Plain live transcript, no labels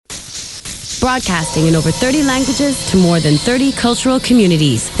broadcasting in over 30 languages to more than 30 cultural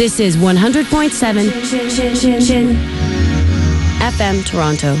communities. This is 100.7 FM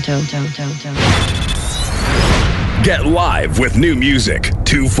Toronto. Get live with new music.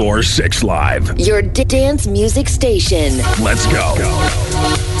 246 Live. Your dance music station. Let's go.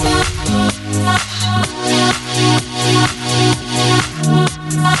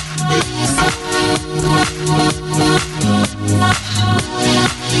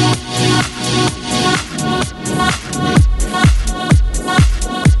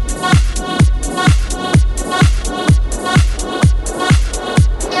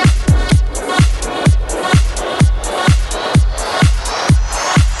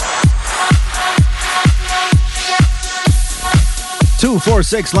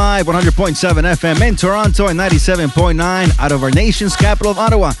 .46 Live, 100.7 FM in Toronto and 97.9 out of our nation's capital of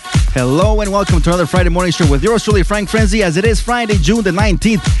Ottawa. Hello and welcome to another Friday morning show with yours truly, Frank Frenzy, as it is Friday, June the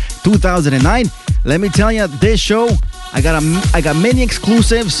 19th, 2009. Let me tell you, this show, I got many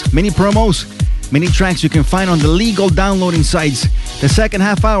exclusives, many promos, many tracks you can find on the legal downloading sites. The second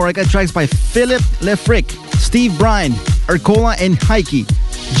half hour, I got tracks by Philip Lefric, Steve Bryan, Ercola and Heike,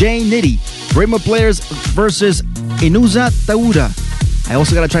 Jay Nitty, Rhythm Players versus Inuza Tauda. I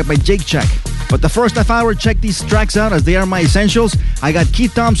also got a track by Jake Check. But the first half hour, check these tracks out as they are my essentials. I got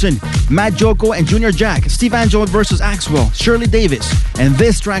Keith Thompson, Matt Joko, and Junior Jack, Steve Angelo versus Axwell, Shirley Davis. And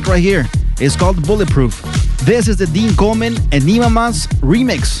this track right here is called Bulletproof. This is the Dean Coleman and Nima Mas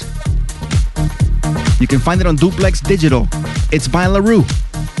remix. You can find it on Duplex Digital. It's by LaRue,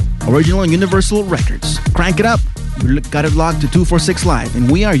 original and Universal Records. Crank it up. You got it locked to 246 Live,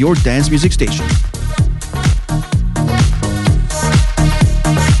 and we are your dance music station.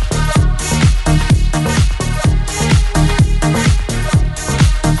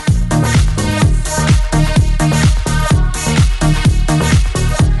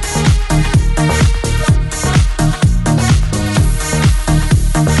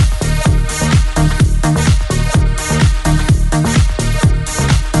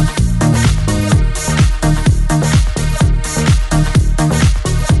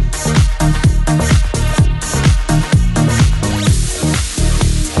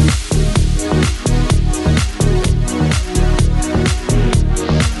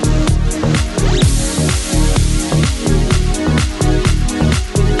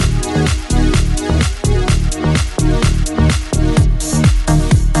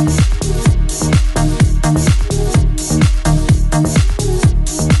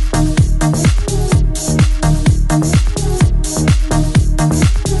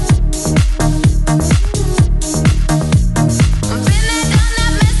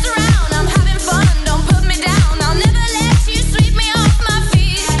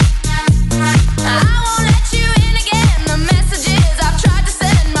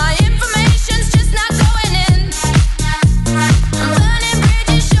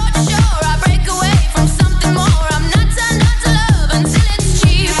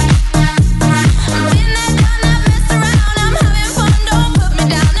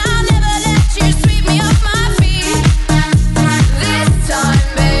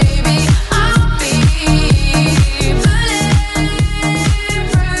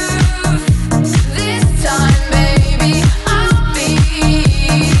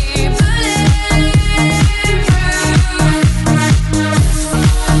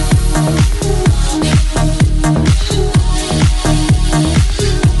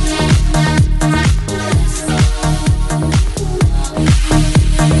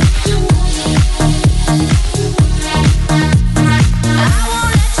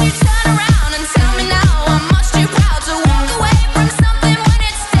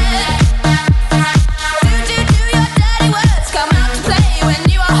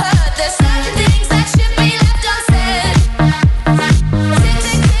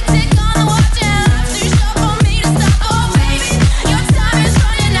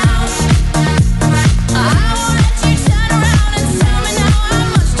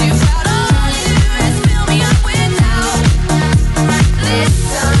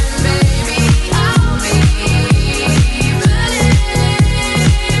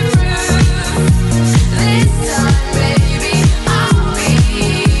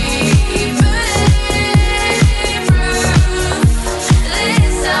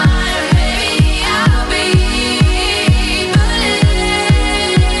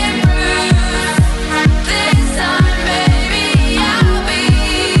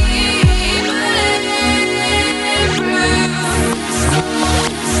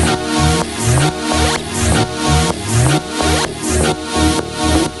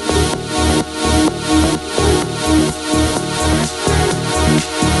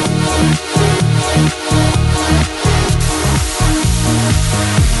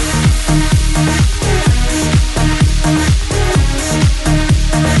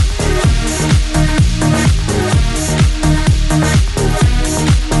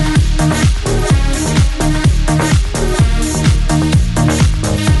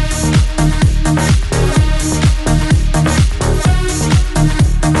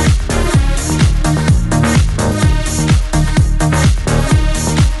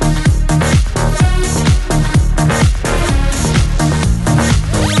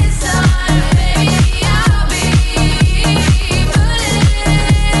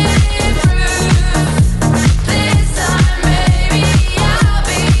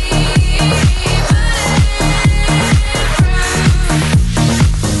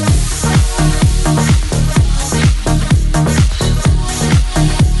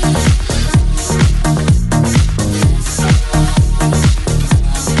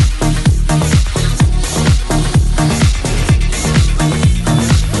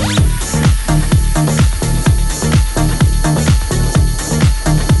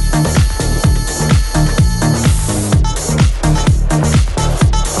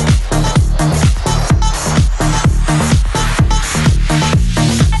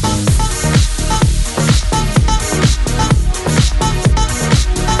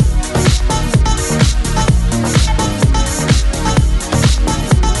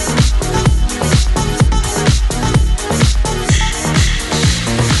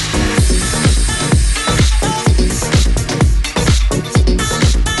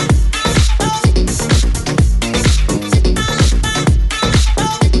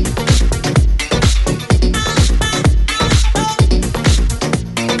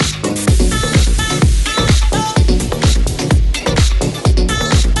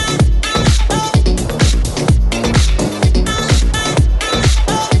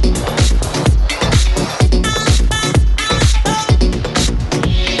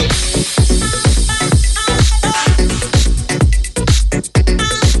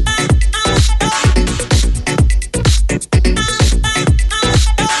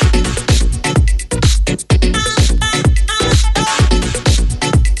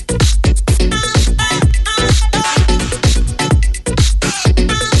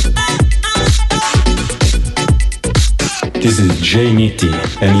 This is Jay Nitti,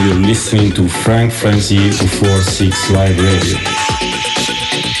 and you're listening to Frank Frenzy 246 Live Radio.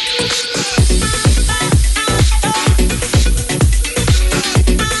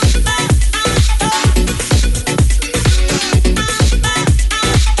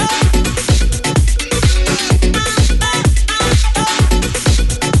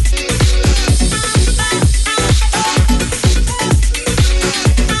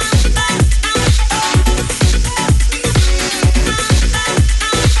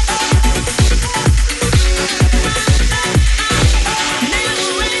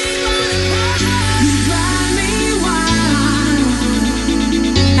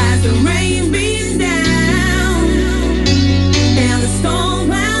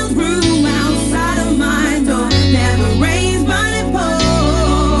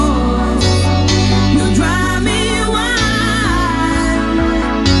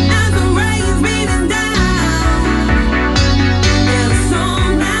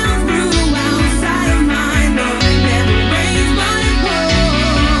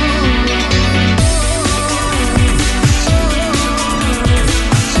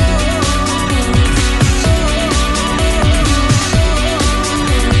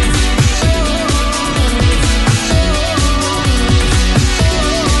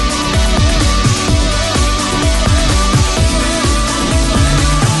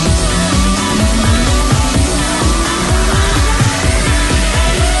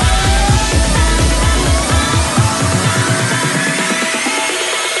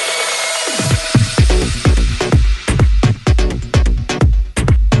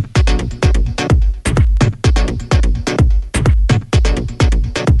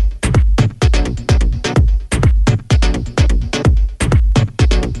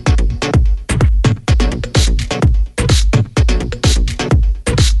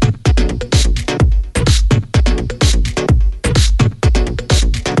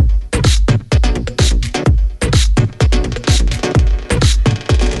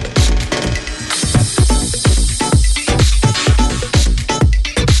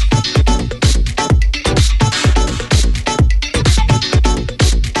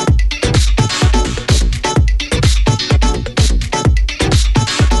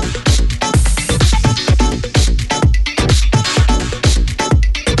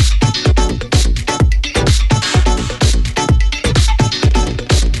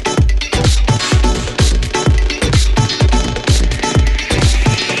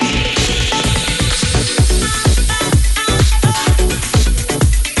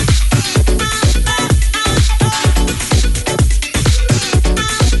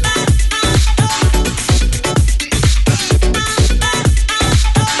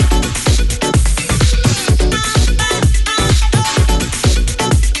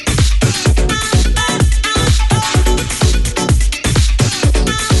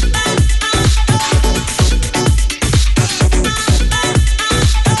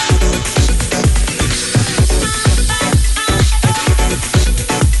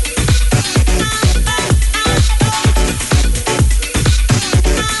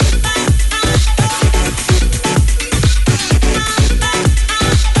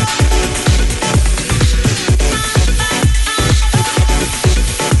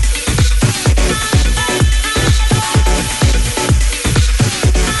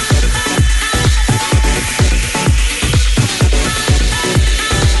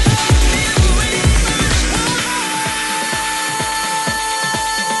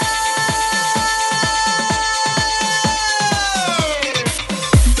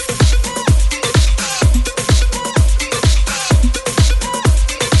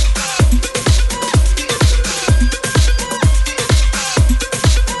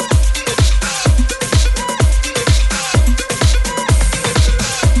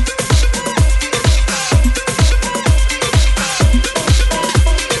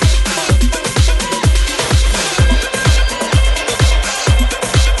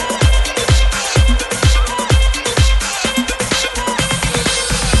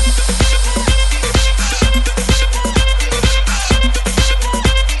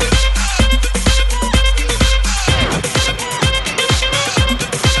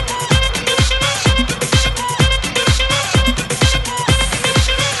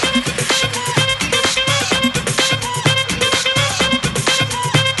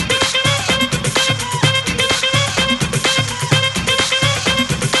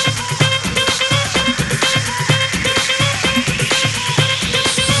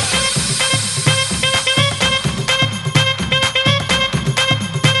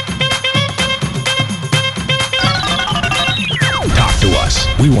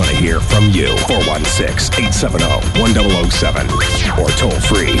 hear from you. 416-870-1007 or toll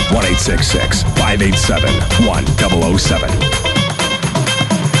free 1-866-587-1007.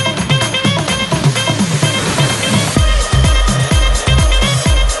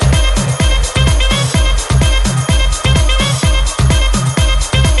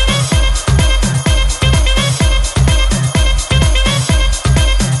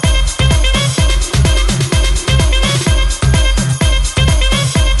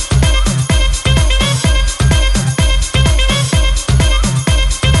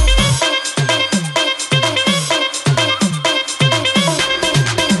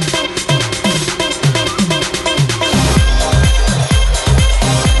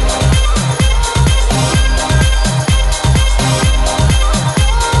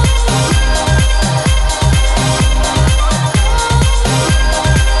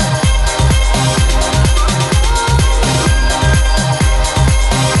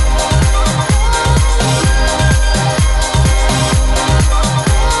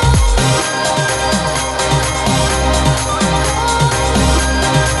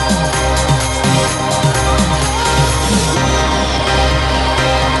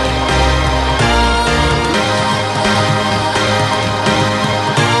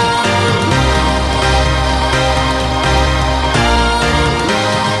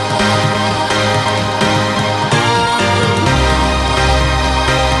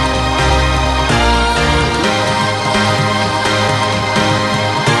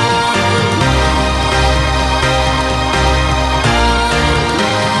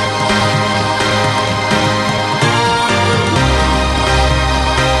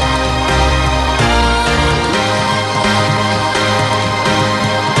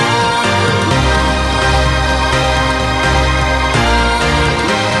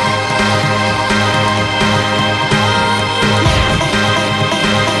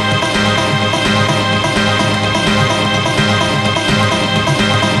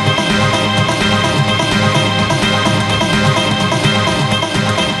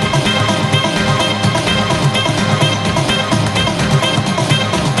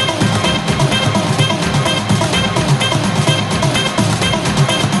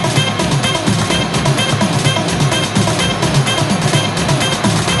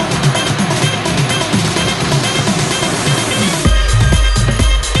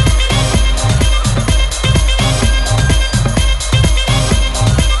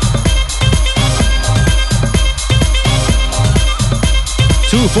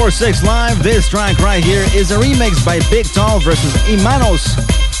 .246 Live. This track right here is a remix by Big Tall versus Imanos.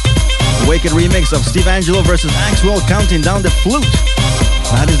 A wicked remix of Steve Angelo versus Axwell counting down the flute.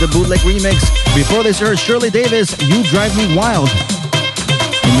 That is the bootleg remix. Before this, you heard Shirley Davis, You Drive Me Wild.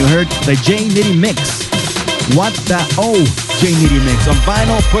 And you heard the J Nitty Mix. What the O J Nitty Mix on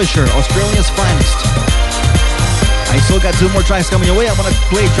Vinyl Pusher, Australia's finest. I still got two more tracks coming your way. I want to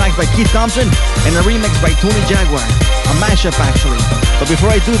play tracks by Keith Thompson and a remix by Tony Jaguar. A mashup, actually. But before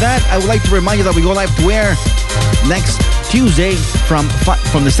I do that, I would like to remind you that we go live to air next Tuesday from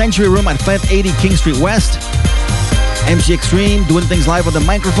the Century Room at 580 King Street West. MC Extreme doing things live on the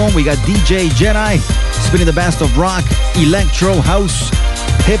microphone. We got DJ Jedi spinning the best of rock, electro, house,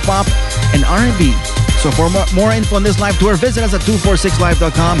 hip-hop, and R&B. So for more info on this live tour, visit us at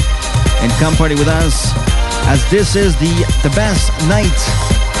 246live.com and come party with us, as this is the best night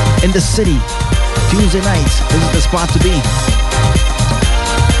in the city. Tuesday night. This is the spot to be.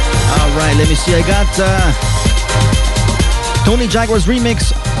 All right, let me see. I got Tony Jaguar's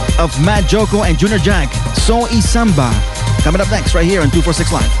remix of Matt Joko and Junior Jack, So Isamba. Coming up next right here on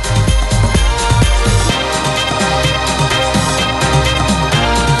 246 Live.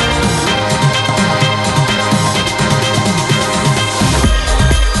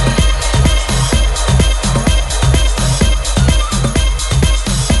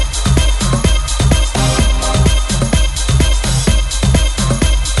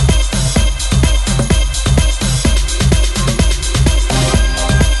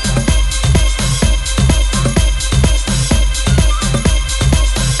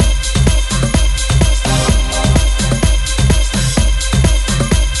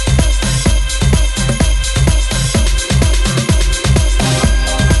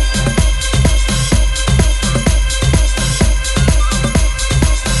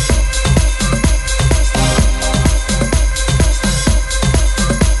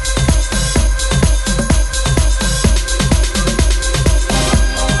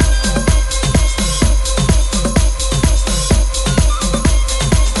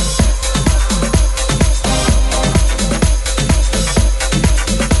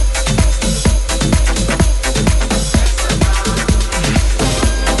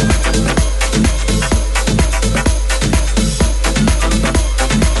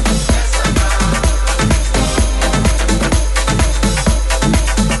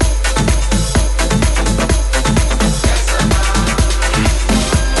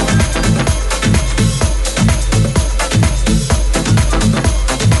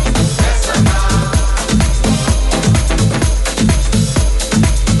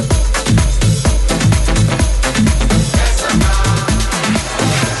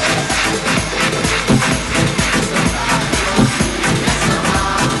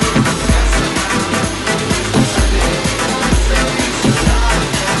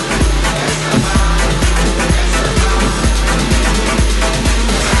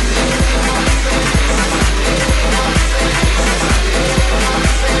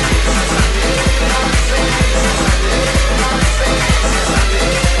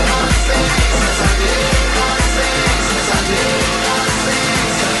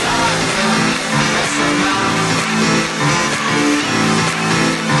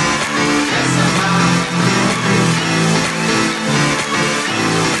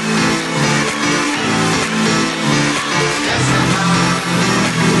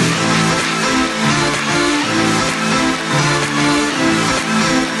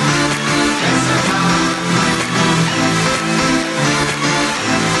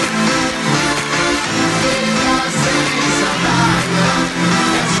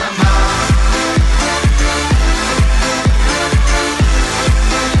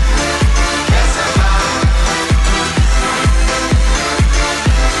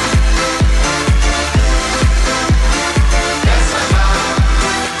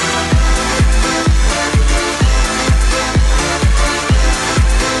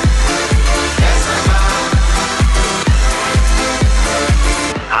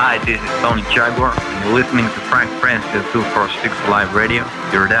 this is Tony Jaguar, and you're listening to Frank Frenzy at 246 Live Radio,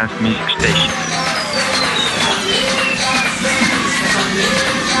 your dance music station.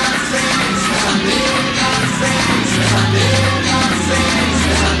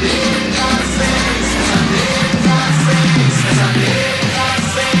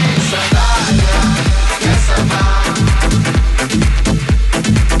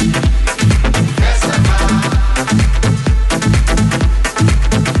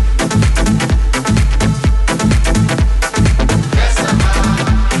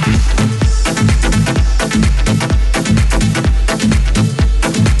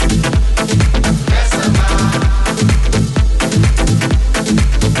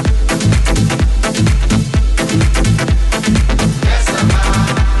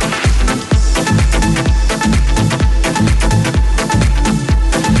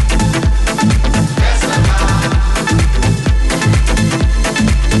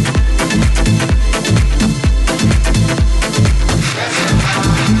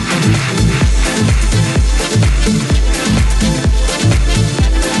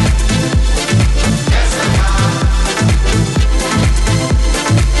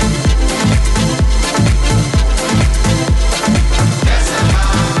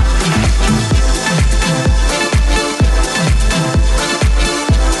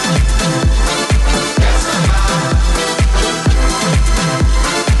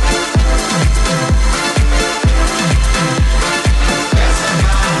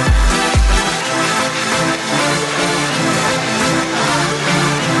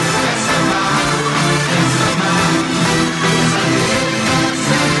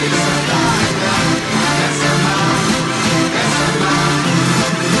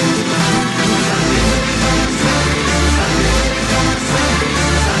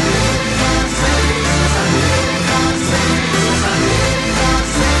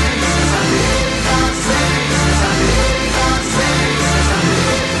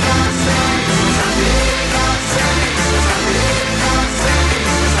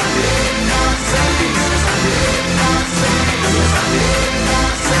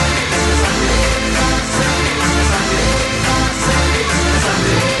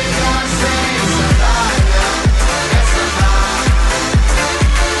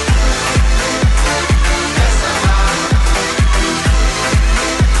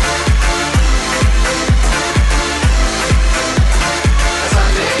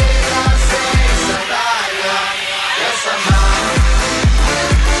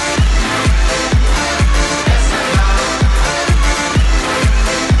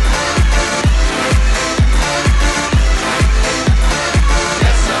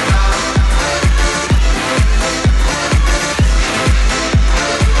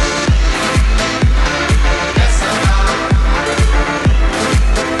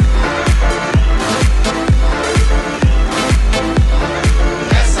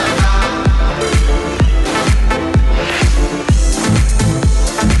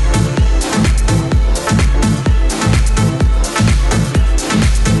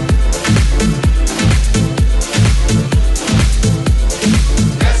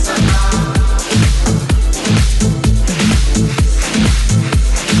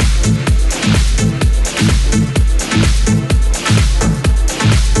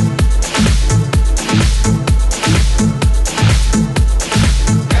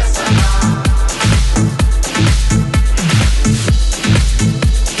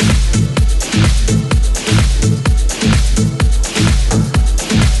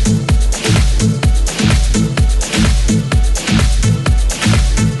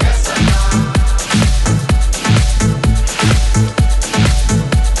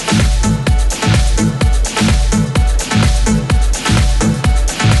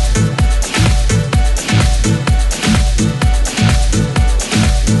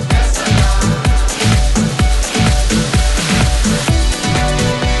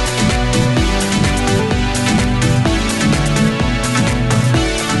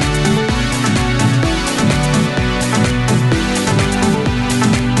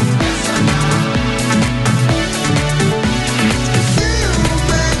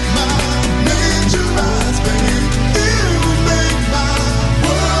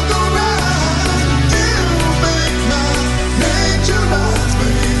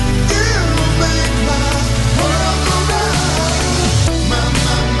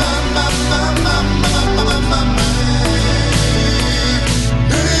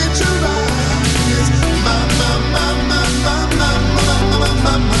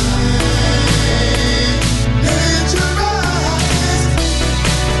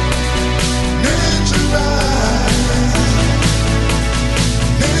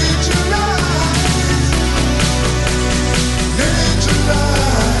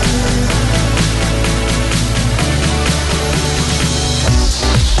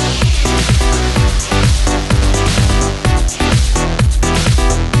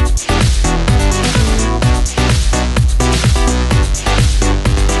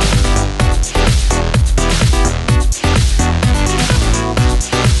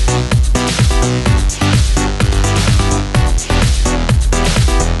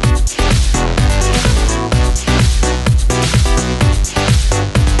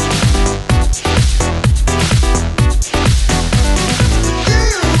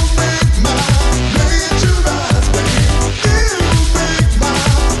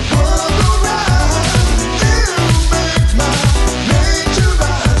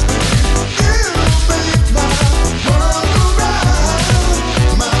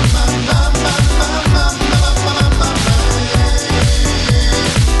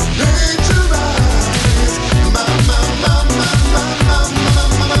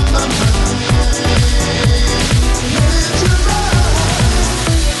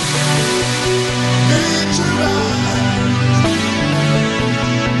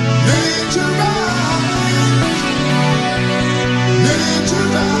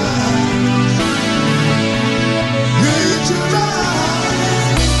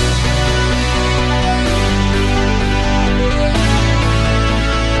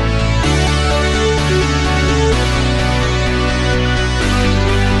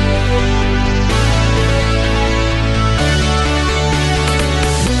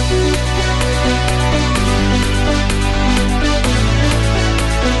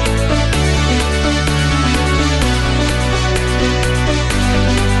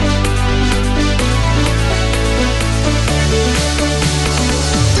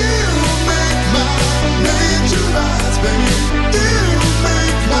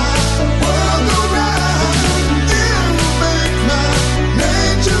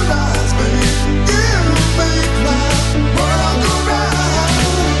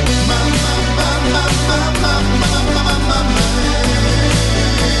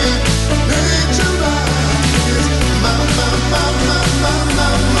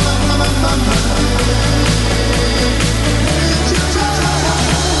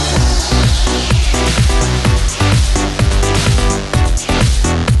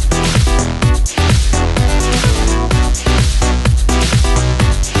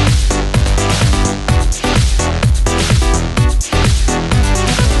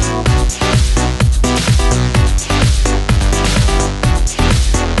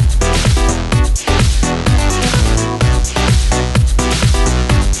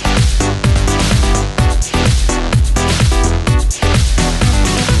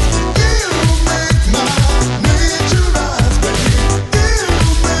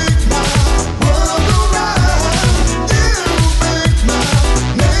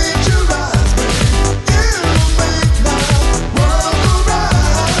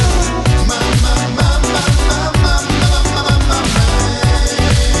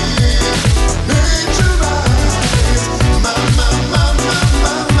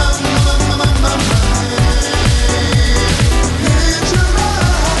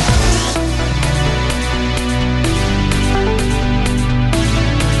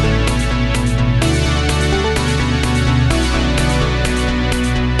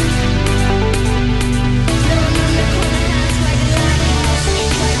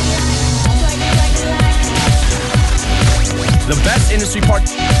 The best industry part.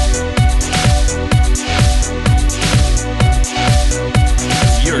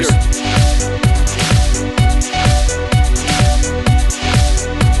 Yours.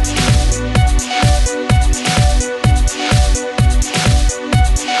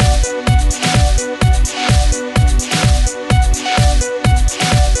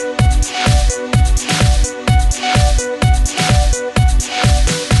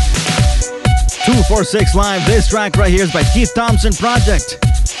 .246 Live. This track right here is by Keith Thompson Project.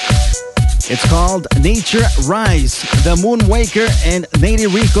 It's called Nature Rise, the Moonwaker and Nady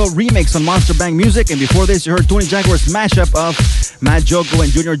Rico remix on Monster Bank Music. And before this, you heard Tony Jaguar's mashup of Matt Joko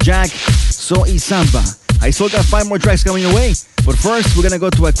and Junior Jack, So y Samba. I still got 5 more tracks coming your way, but first, we're going to go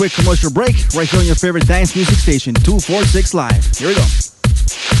to a quick commercial break right here on your favorite dance music station, 246 Live. Here we go.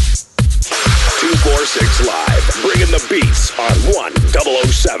 246 Live, bringing the beats on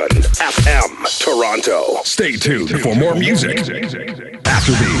 1007 FM, Toronto. Stay tuned for more music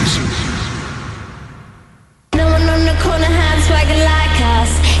after these. No one on the corner has swagger like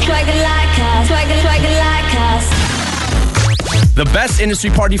us, swagger like us, swagger like us. The best industry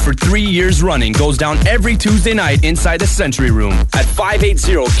party for 3 years running goes down every Tuesday night inside the Century Room at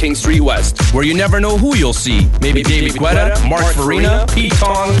 580 King Street West, where you never know who you'll see. Maybe David Guetta, Mark Farina, Pete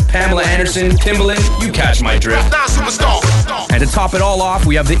Tong, Pamela Anderson, Timbaland, you catch my drift. And to top it all off,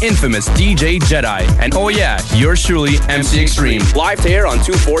 we have the infamous DJ Jedi. And oh yeah, yours truly, MC Extreme. Live to air on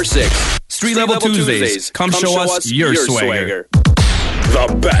 246. Street Level Tuesdays. Come show us your swagger. The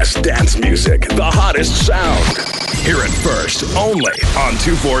best dance music, the hottest sound. Hear it first, only on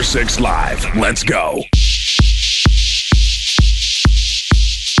 246 Live. Let's go.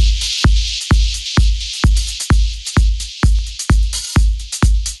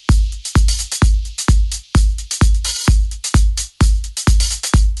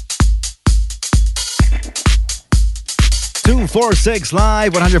 .246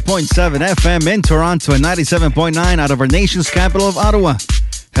 Live, 100.7 FM in Toronto and 97.9 out of our nation's capital of Ottawa.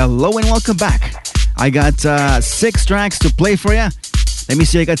 Hello and welcome back. I got 6 tracks to play for you. Let me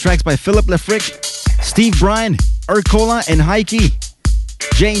see, I got tracks by Philip Lefric, Steve Bryan, Urkola and Heike,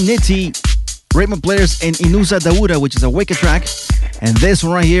 Jay Nitti, Rhythm Players, and Inusa Dawuda, which is a wicked track. And this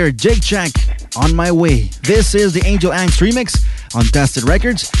one right here, Jake Check, On My Way. This is the Angel Angst remix on Tested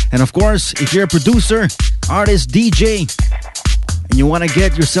Records. And of course, if you're a producer, artist, DJ, and you want to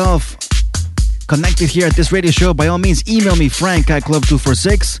get yourself connected here at this radio show, by all means, email me,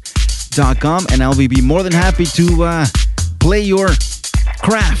 frank@club246.com, and I'll be more than happy to play your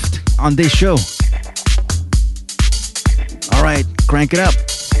craft on this show. All right, crank it up.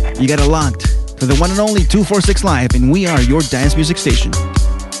 You got it locked to the one and only 246 Live, and we are your dance music station.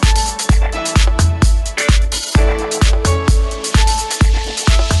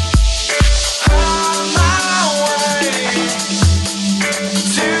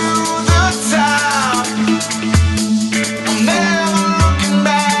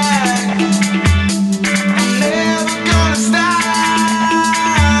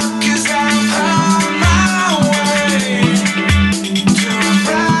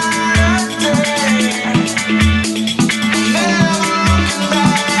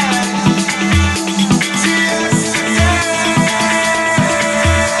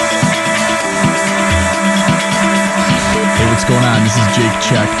 This is Jake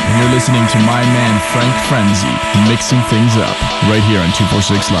Check, and you're listening to my man Frank Frenzy, mixing things up right here on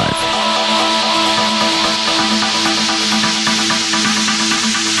 246 Live.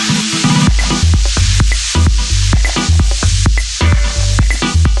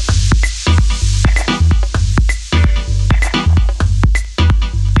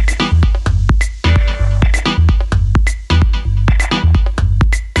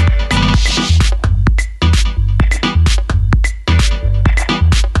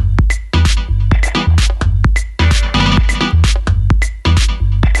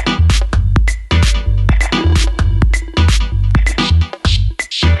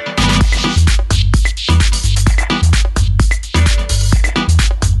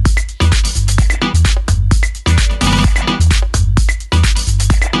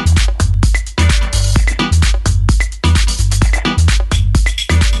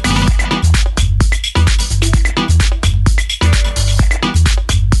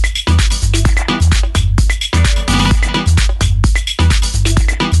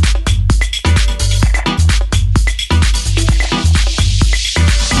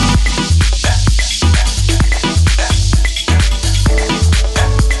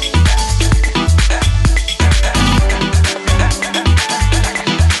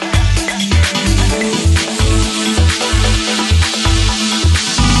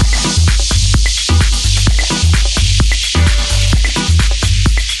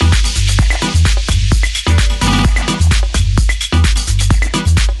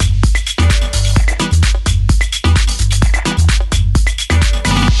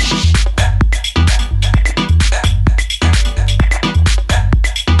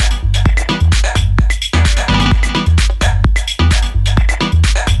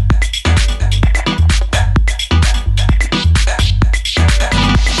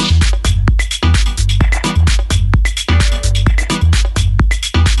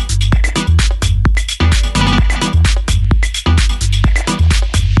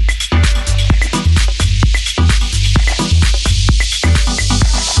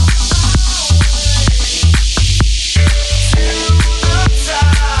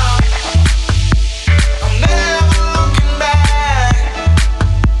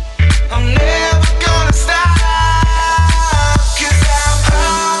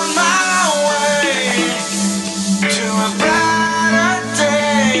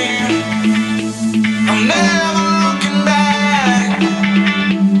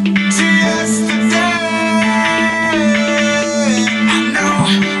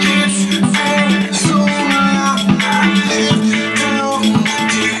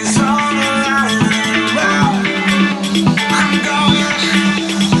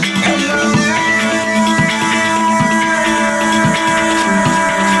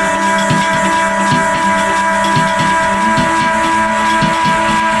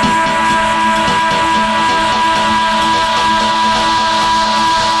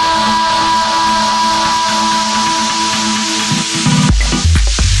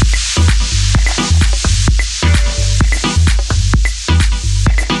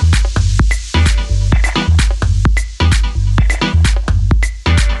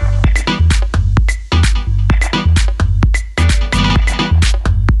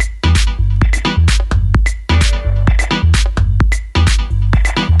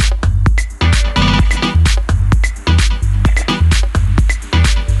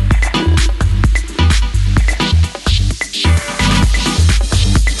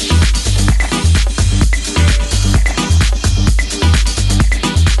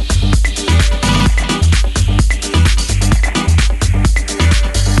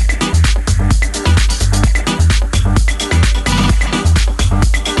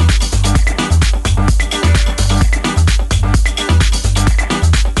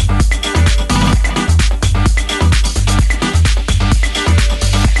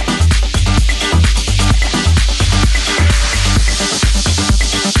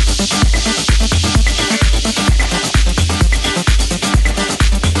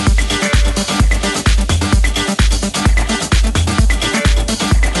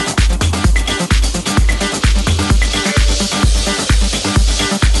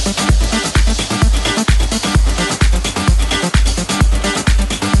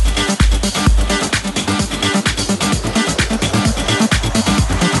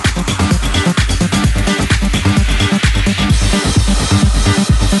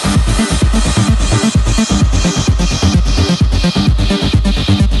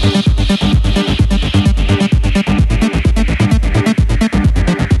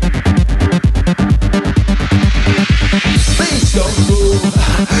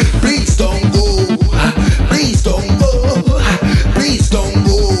 Please don't go. Please don't go. Please don't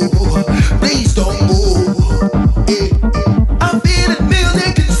go. Please don't go. I'm feeling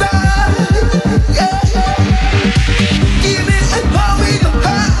music inside. Yeah. Give me a home in your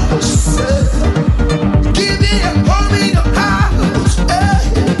house. Give me a home in your house.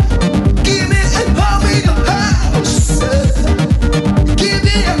 Give me a home in your house. Give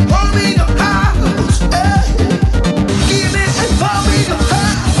me a home in your house. Give me a home in your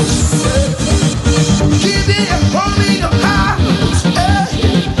house. Give me a home in your house.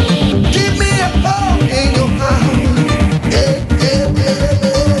 Give me a home in your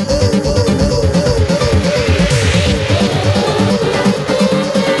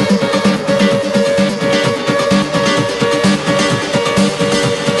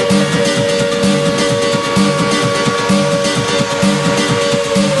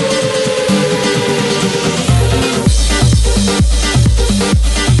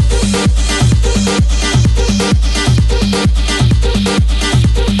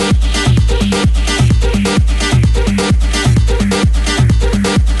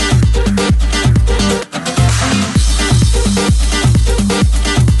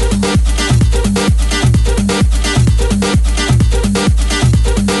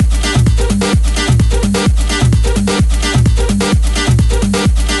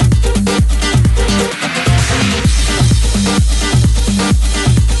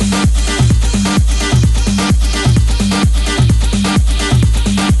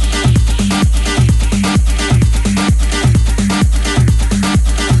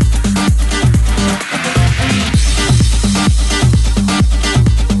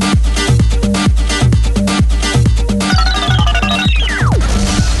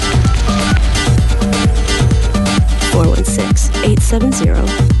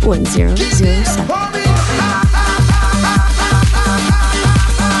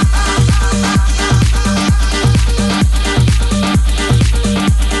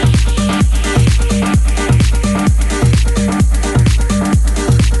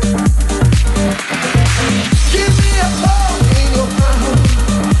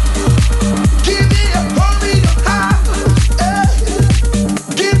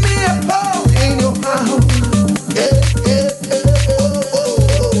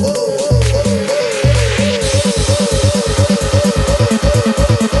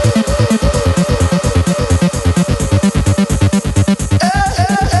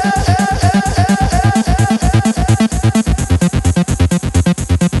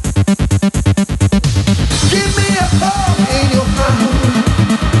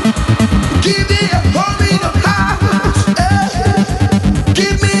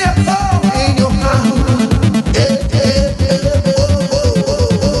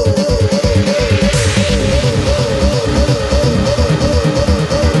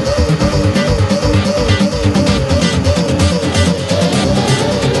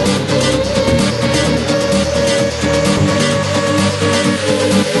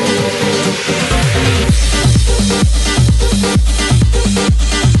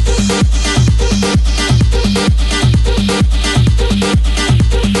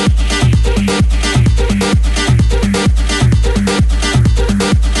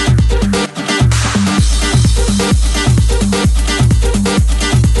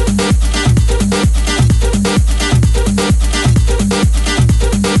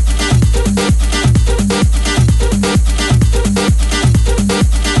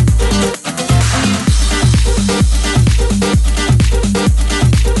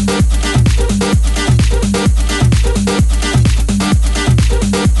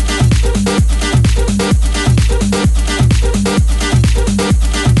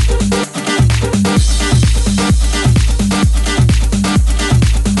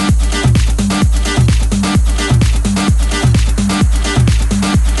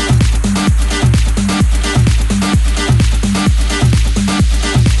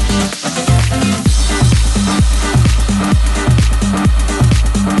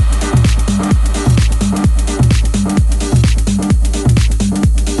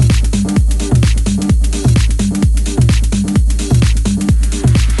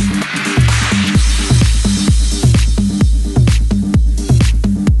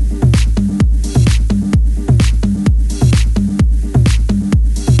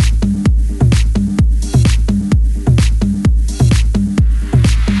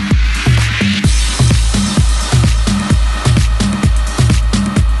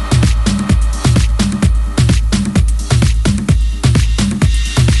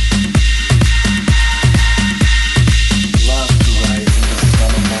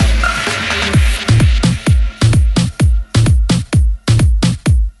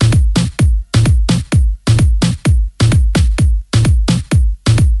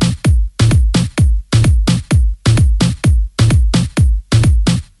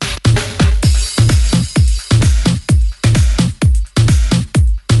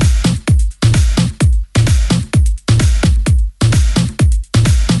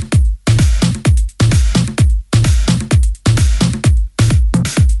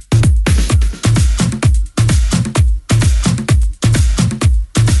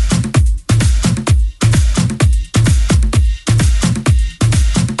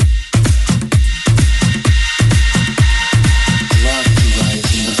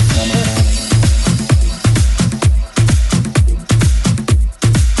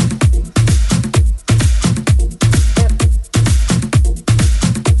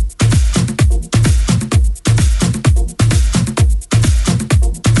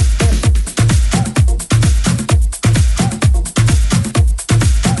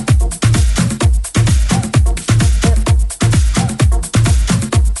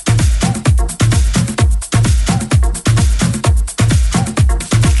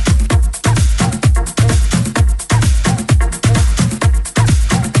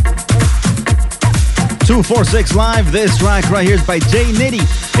 246 Live. This track right here is by Jay Nitty.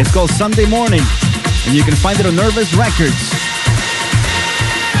 It's called Sunday Morning, and you can find it on Nervous Records.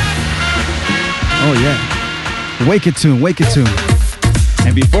 Oh yeah, Wake It Tune, Wake It Tune.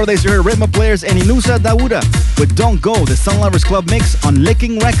 And before this, you heard Rhythm Players and Inusa Dauda with Don't Go, the Sun Lovers Club mix on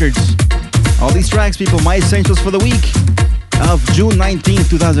Licking Records. All these tracks, people, my essentials for the week of June 19,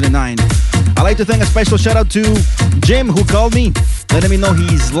 2009. I'd like to thank a special shout out to Jim, who called me, letting me know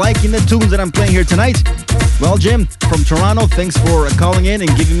he's liking the tunes that I'm playing here tonight. Well, Jim, from Toronto, thanks for calling in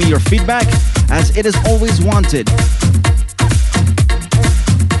and giving me your feedback, as it is always wanted.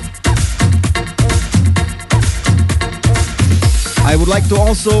 I would like to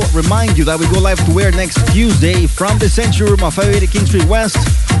also remind you that we go live to air next Tuesday from the Century Room of 580 King Street West,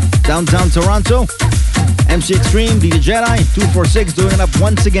 downtown Toronto. MC Extreme, DJ Jedi, 246 doing it up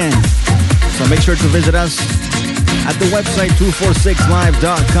once again. So make sure to visit us at the website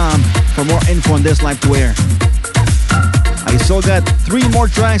 246live.com for more info on this live to air. I still got 3 more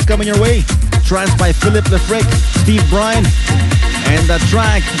tracks coming your way. Tracks by Philip LeFric, Steve Bryan, and a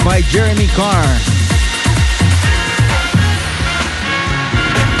track by Jeremy Carr.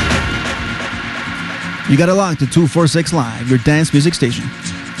 You got it locked to 246 Live, your dance music station.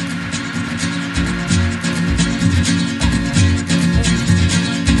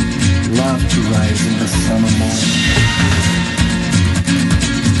 Love to rise in the summer morning.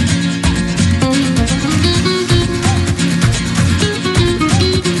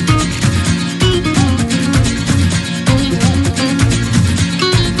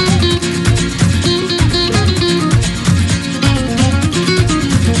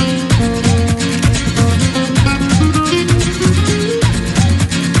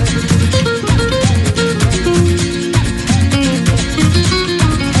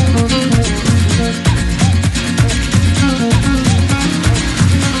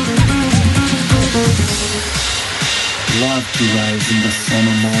 To rise in the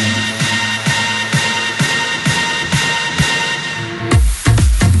summer morning.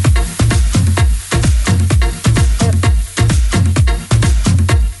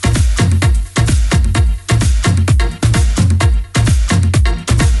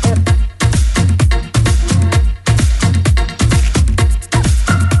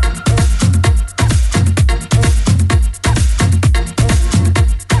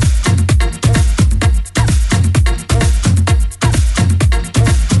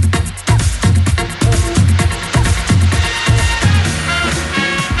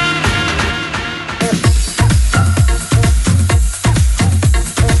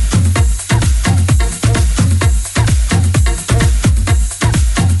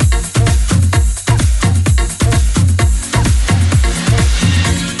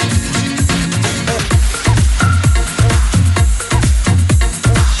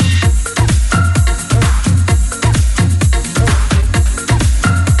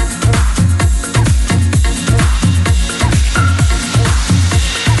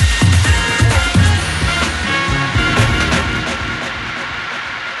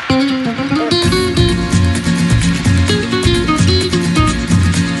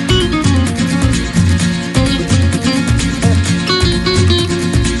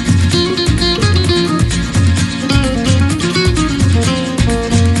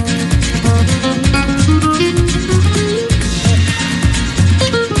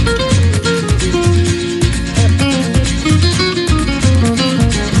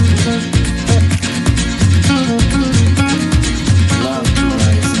 Love to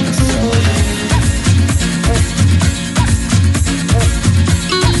rise in the sun.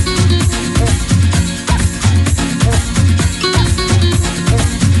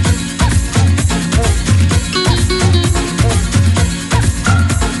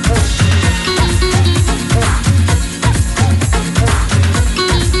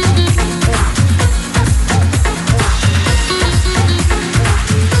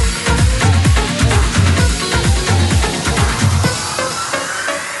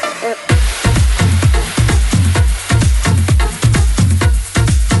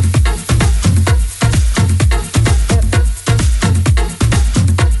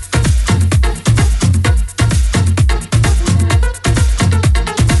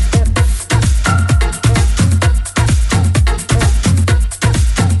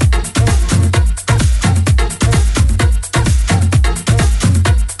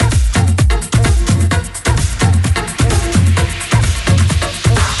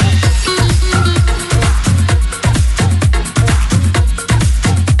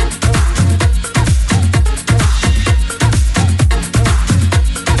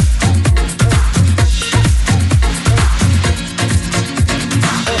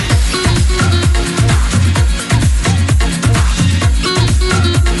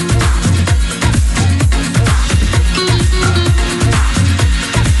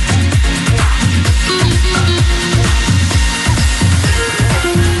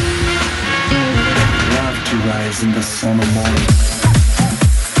 rise in the summer morning.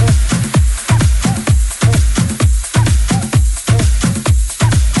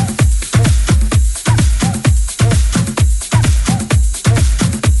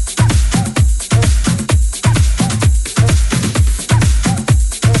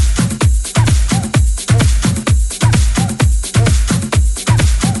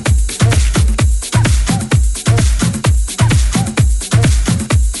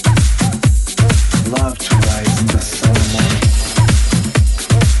 Love to rise in the summer morning.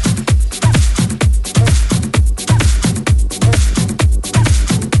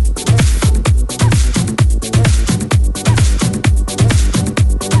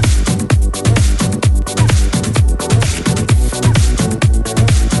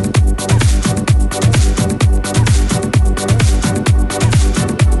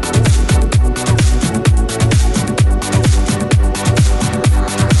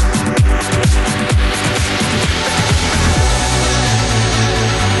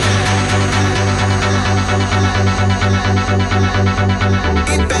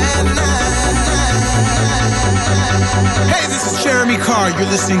 Hey, this is Jeremy Carr. You're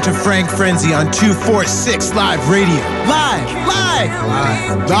listening to Frank Frenzy on 246 Live Radio. Live.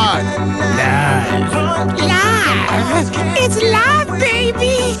 It's live,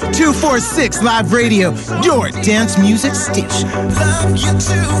 baby. 246 Live Radio, your dance music station. Love you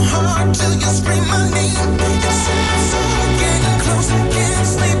too hard till you scream my name. It's so getting close, can't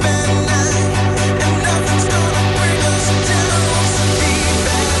sleep at night. And nothing's gonna bring us down. Sleep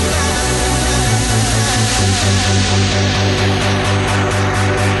at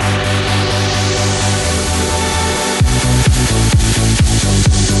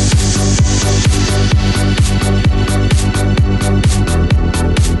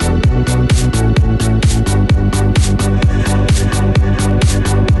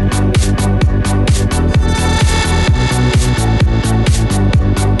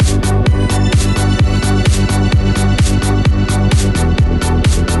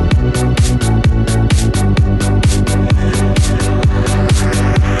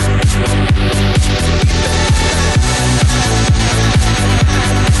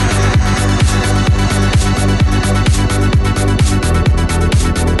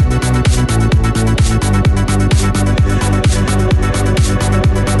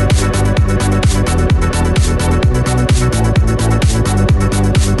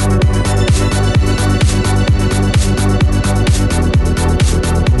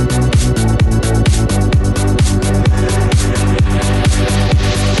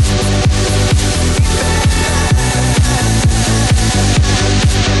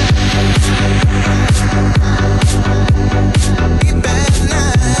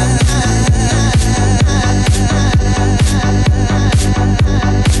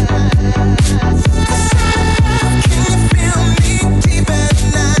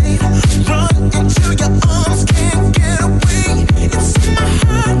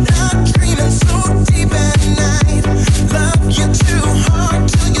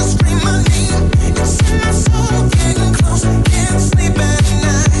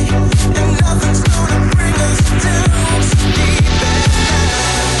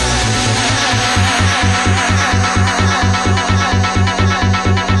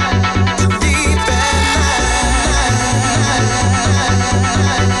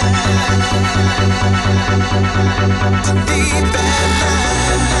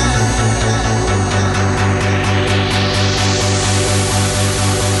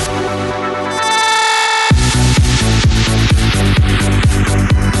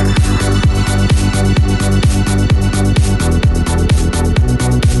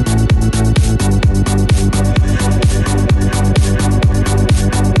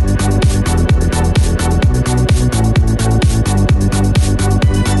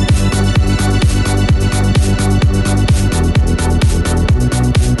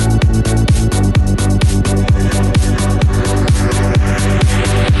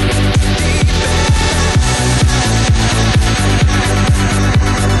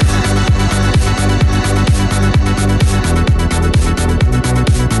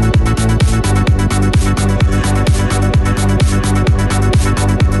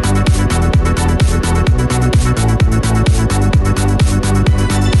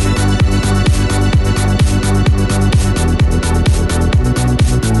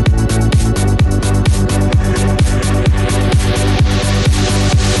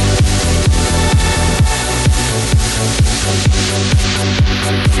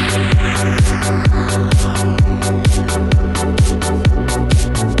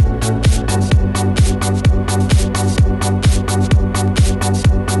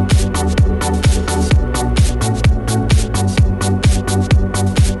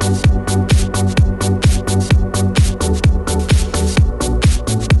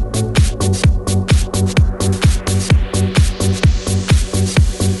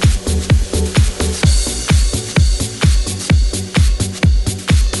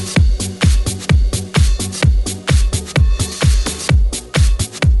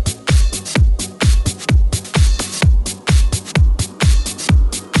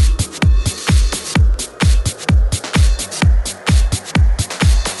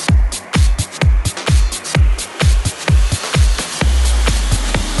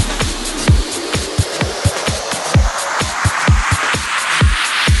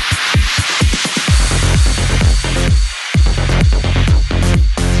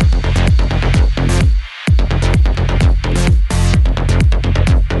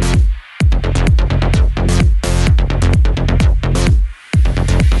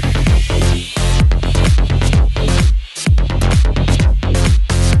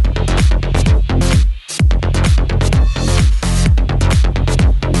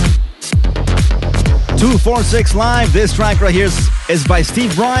 246 Live. This track right here is by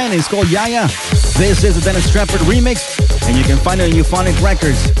Steve Bryan. It's called Yaya. This is the Dennis Stratford remix, and you can find it on Euphonic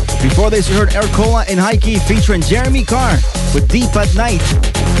Records. Before this, you heard Ercola and Heike featuring Jeremy Carr with Deep at Night.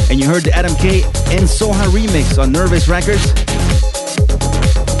 And you heard the Adam K and Soha remix on Nervous Records.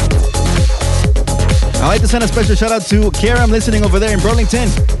 I'd like to send a special shout out to Karam listening over there in Burlington,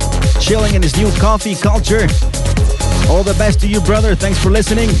 chilling in his new coffee culture. All the best to you, brother. Thanks for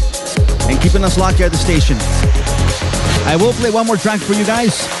listening and keeping us locked here at the station. I will play one more track for you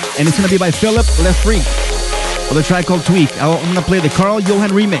guys, and it's going to be by Philip Lefree with a track called Tweak. I'm going to play the Carl Johan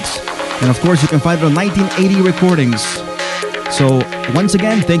remix. And of course, you can find it on 1980 recordings. So once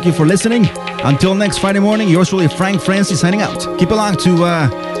again, thank you for listening. Until next Friday morning, yours truly, Frank Francis, signing out. Keep along to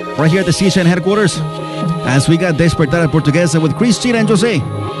right here at the CHN headquarters as we got Despertar Portuguesa with Chris Chira and Jose.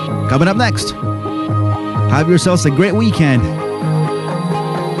 Coming up next. Have yourselves a great weekend.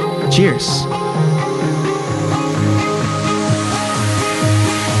 Cheers.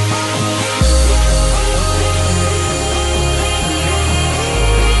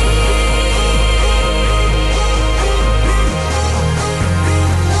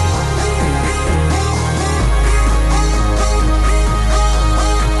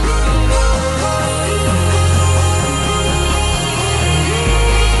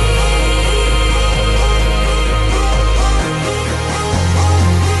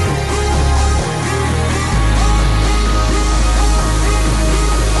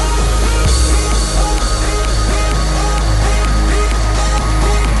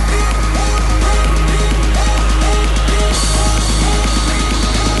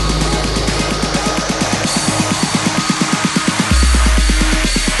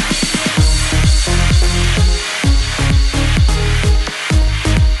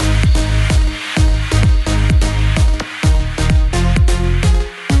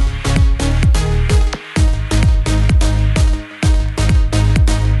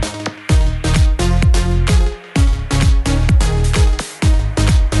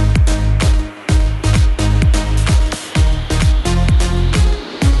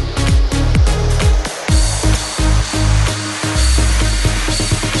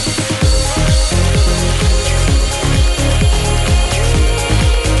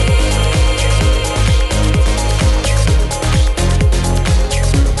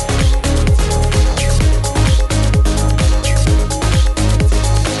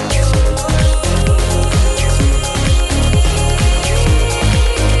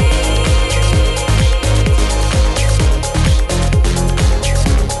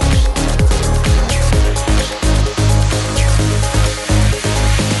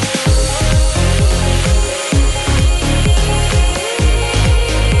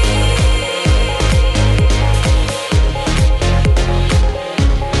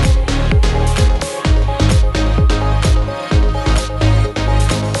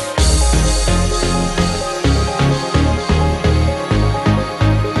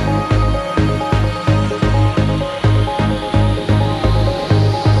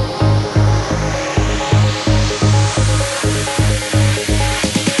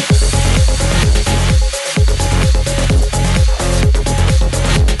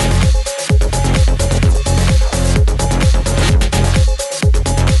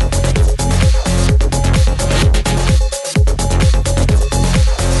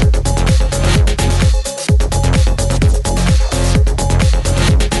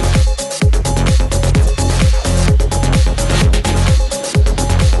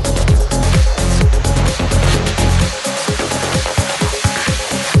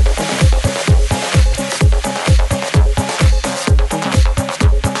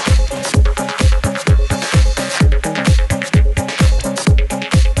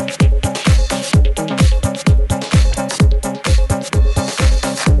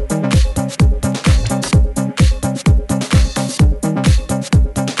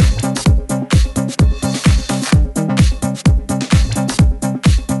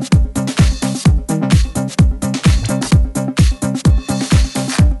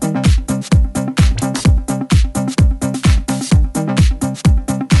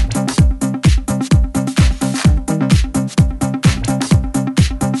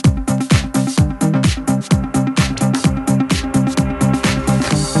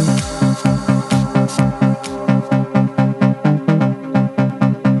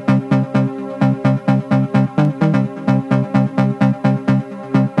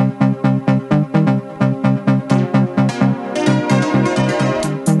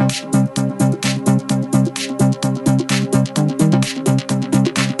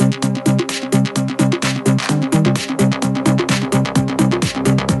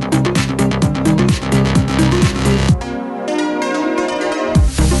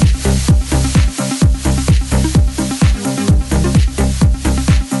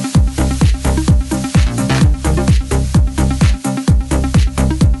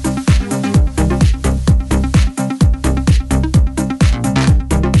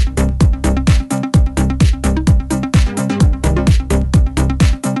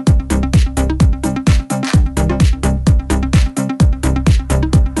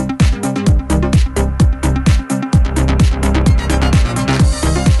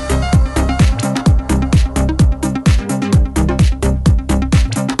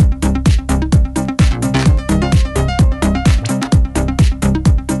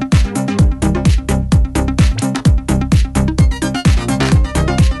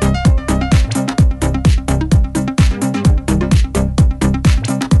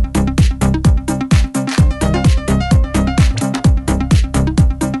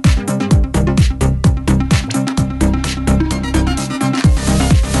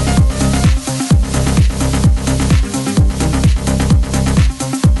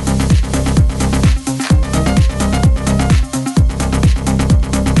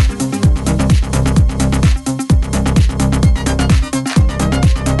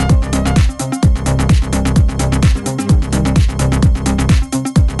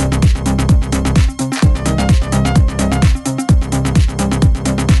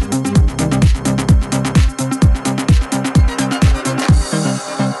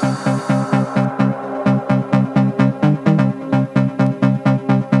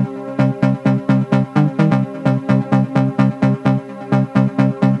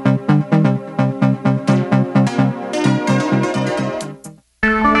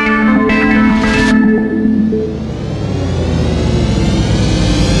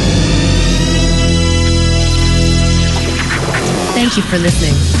 Thank you for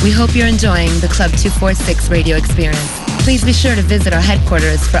listening. We hope you're enjoying the Club 246 radio experience. Please be sure to visit our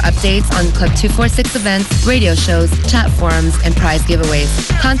headquarters for updates on Club 246 events, radio shows, chat forums, and prize giveaways.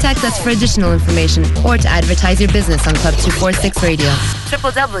 Contact us for additional information or to advertise your business on Club 246 Radio.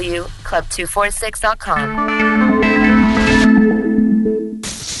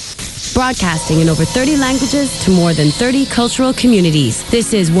 www.club246.com. Broadcasting in over 30 languages to more than 30 cultural communities.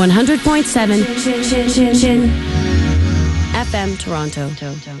 This is 100.7 FM Toronto.